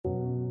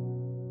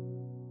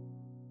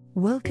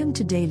Welcome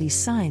to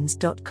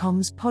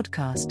dailysigns.com's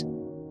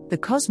podcast. The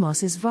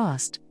cosmos is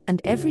vast,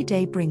 and every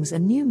day brings a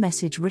new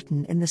message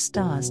written in the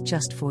stars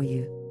just for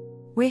you.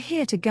 We're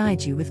here to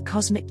guide you with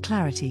cosmic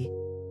clarity.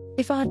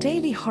 If our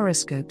daily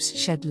horoscopes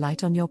shed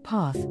light on your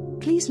path,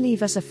 please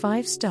leave us a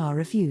 5-star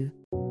review.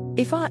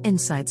 If our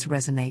insights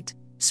resonate,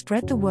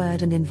 spread the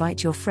word and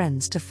invite your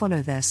friends to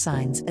follow their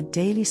signs at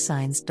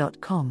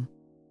dailysigns.com.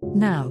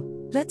 Now,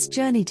 let's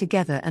journey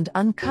together and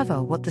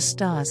uncover what the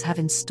stars have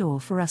in store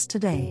for us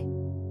today.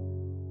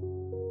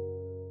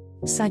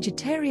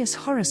 Sagittarius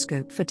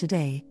horoscope for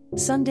today,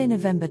 Sunday,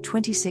 November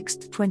 26,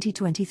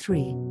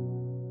 2023.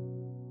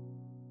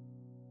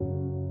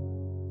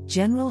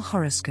 General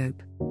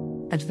horoscope.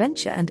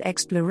 Adventure and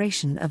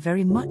exploration are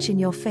very much in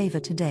your favor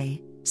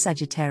today,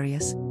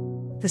 Sagittarius.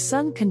 The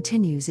sun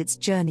continues its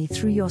journey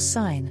through your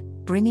sign,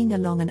 bringing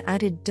along an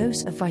added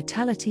dose of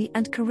vitality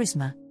and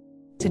charisma.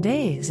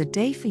 Today is a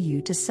day for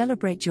you to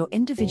celebrate your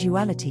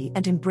individuality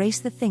and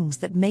embrace the things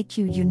that make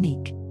you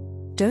unique.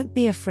 Don't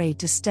be afraid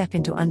to step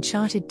into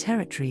uncharted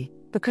territory,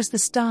 because the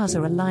stars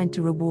are aligned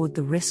to reward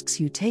the risks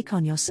you take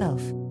on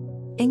yourself.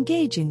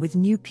 Engaging with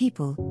new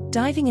people,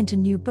 diving into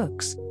new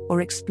books,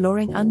 or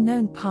exploring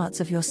unknown parts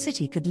of your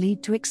city could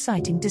lead to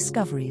exciting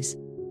discoveries.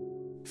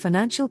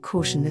 Financial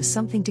caution is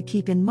something to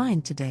keep in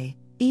mind today,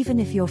 even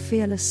if your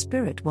fearless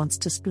spirit wants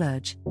to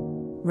splurge.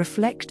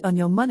 Reflect on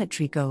your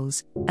monetary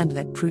goals, and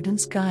let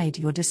prudence guide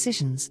your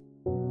decisions.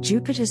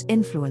 Jupiter's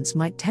influence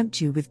might tempt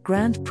you with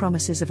grand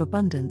promises of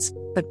abundance,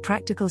 but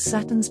practical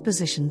Saturn's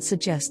position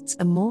suggests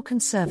a more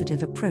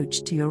conservative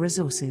approach to your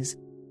resources.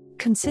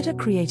 Consider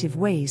creative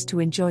ways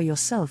to enjoy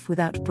yourself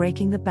without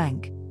breaking the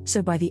bank,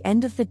 so by the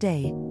end of the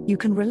day, you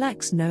can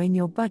relax knowing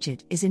your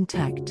budget is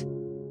intact.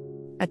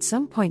 At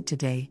some point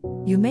today,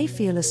 you may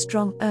feel a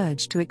strong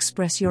urge to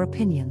express your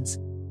opinions.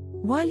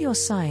 While your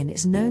sign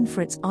is known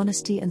for its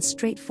honesty and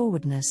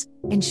straightforwardness,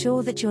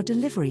 ensure that your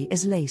delivery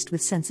is laced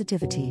with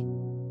sensitivity.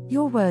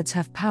 Your words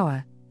have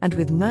power, and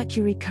with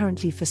Mercury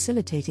currently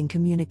facilitating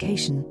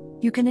communication,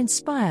 you can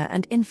inspire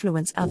and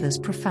influence others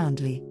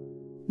profoundly.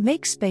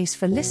 Make space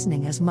for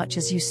listening as much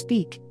as you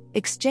speak.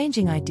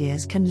 Exchanging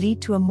ideas can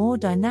lead to a more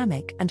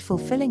dynamic and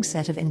fulfilling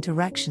set of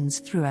interactions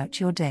throughout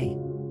your day.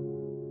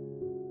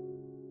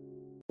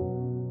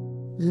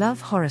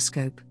 Love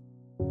horoscope.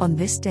 On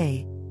this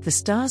day, the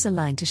stars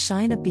align to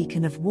shine a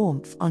beacon of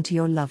warmth onto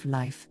your love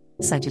life,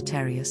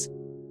 Sagittarius.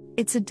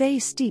 It's a day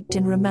steeped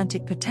in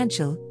romantic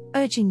potential,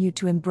 urging you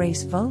to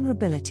embrace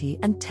vulnerability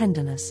and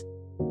tenderness.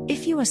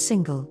 If you are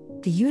single,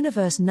 the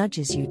universe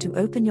nudges you to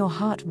open your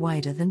heart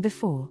wider than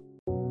before.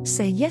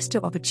 Say yes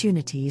to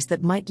opportunities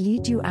that might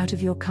lead you out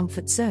of your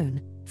comfort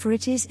zone, for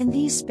it is in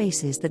these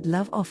spaces that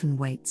love often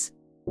waits.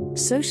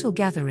 Social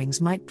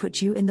gatherings might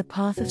put you in the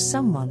path of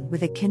someone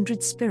with a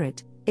kindred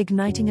spirit,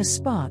 igniting a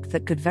spark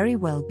that could very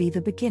well be the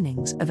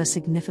beginnings of a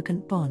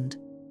significant bond.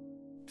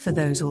 For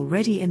those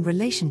already in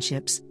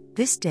relationships,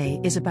 this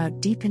day is about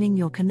deepening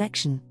your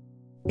connection.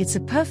 It's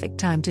a perfect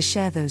time to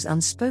share those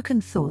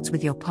unspoken thoughts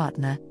with your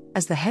partner,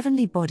 as the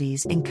heavenly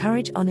bodies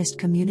encourage honest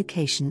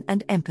communication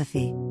and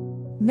empathy.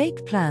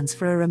 Make plans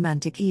for a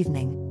romantic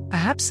evening,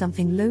 perhaps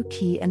something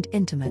low-key and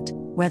intimate,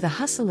 where the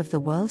hustle of the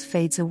world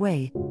fades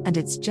away, and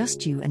it's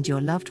just you and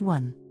your loved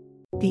one.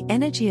 The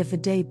energy of the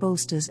day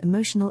bolsters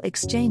emotional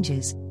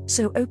exchanges,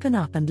 so open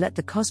up and let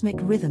the cosmic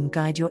rhythm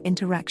guide your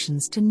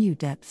interactions to new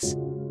depths.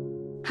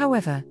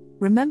 However,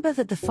 remember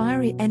that the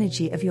fiery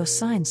energy of your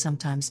sign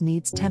sometimes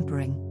needs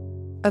tempering.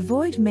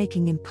 Avoid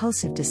making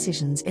impulsive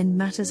decisions in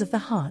matters of the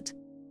heart.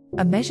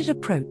 A measured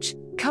approach,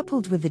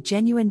 coupled with the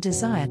genuine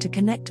desire to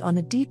connect on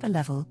a deeper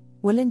level,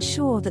 will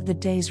ensure that the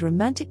day's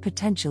romantic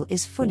potential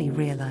is fully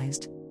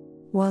realized.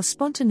 While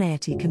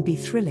spontaneity can be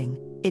thrilling,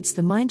 it's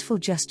the mindful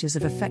gestures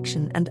of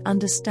affection and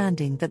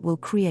understanding that will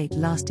create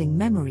lasting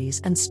memories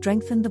and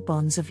strengthen the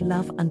bonds of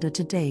love under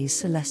today's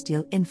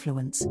celestial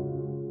influence.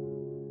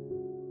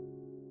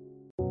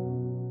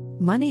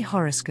 Money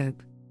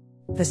horoscope.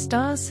 The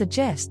stars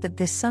suggest that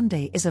this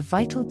Sunday is a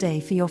vital day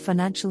for your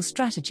financial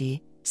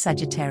strategy,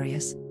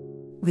 Sagittarius.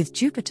 With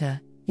Jupiter,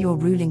 your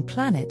ruling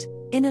planet,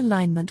 in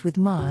alignment with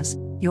Mars,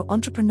 your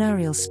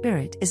entrepreneurial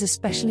spirit is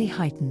especially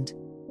heightened.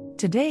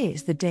 Today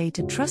is the day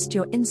to trust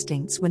your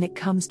instincts when it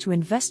comes to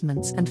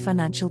investments and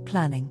financial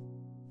planning.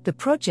 The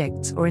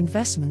projects or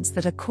investments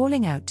that are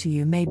calling out to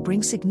you may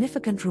bring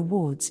significant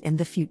rewards in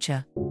the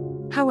future.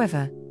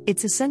 However,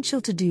 it's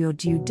essential to do your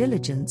due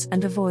diligence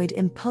and avoid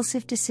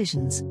impulsive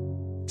decisions.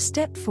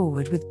 Step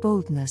forward with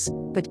boldness,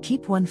 but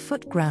keep one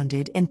foot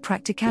grounded in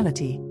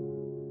practicality.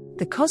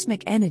 The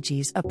cosmic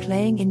energies are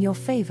playing in your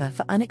favor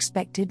for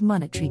unexpected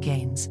monetary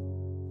gains.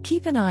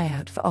 Keep an eye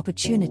out for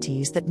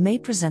opportunities that may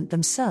present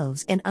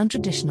themselves in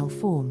untraditional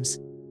forms.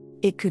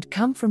 It could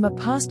come from a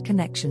past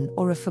connection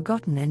or a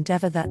forgotten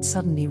endeavor that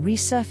suddenly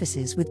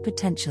resurfaces with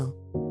potential.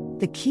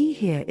 The key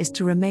here is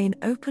to remain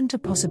open to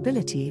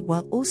possibility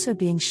while also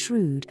being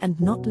shrewd and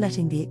not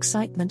letting the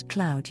excitement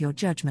cloud your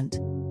judgment.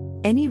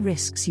 Any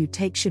risks you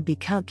take should be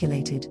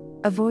calculated.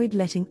 Avoid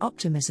letting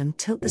optimism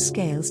tilt the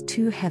scales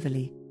too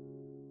heavily.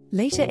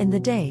 Later in the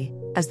day,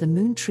 as the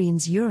moon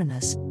trines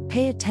Uranus,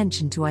 Pay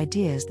attention to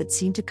ideas that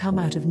seem to come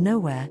out of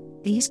nowhere.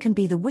 These can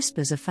be the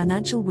whispers of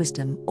financial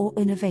wisdom or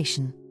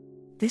innovation.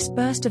 This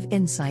burst of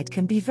insight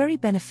can be very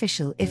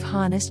beneficial if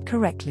harnessed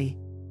correctly.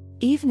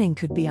 Evening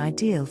could be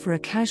ideal for a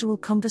casual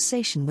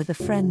conversation with a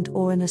friend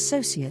or an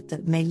associate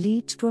that may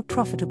lead to a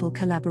profitable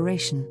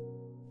collaboration.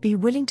 Be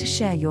willing to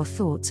share your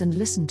thoughts and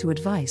listen to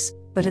advice,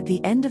 but at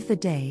the end of the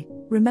day,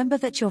 remember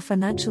that your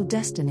financial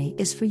destiny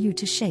is for you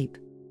to shape.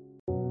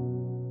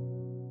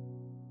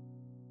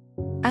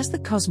 As the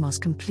cosmos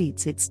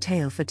completes its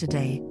tale for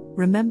today,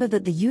 remember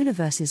that the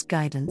universe's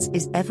guidance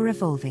is ever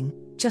evolving,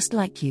 just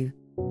like you.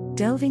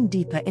 Delving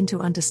deeper into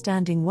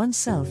understanding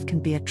oneself can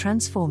be a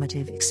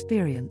transformative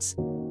experience.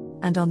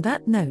 And on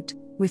that note,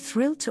 we're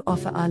thrilled to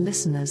offer our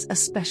listeners a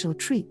special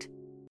treat.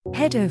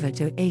 Head over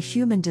to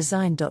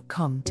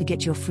ahumandesign.com to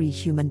get your free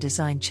human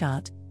design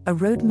chart, a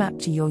roadmap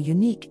to your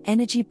unique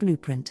energy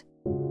blueprint.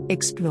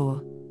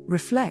 Explore,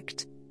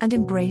 reflect, and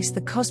embrace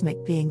the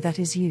cosmic being that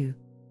is you.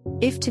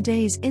 If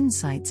today's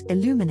insights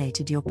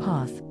illuminated your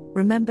path,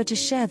 remember to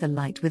share the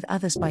light with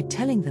others by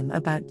telling them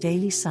about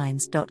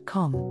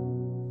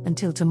dailysigns.com.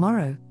 Until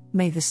tomorrow,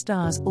 may the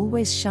stars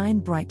always shine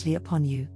brightly upon you.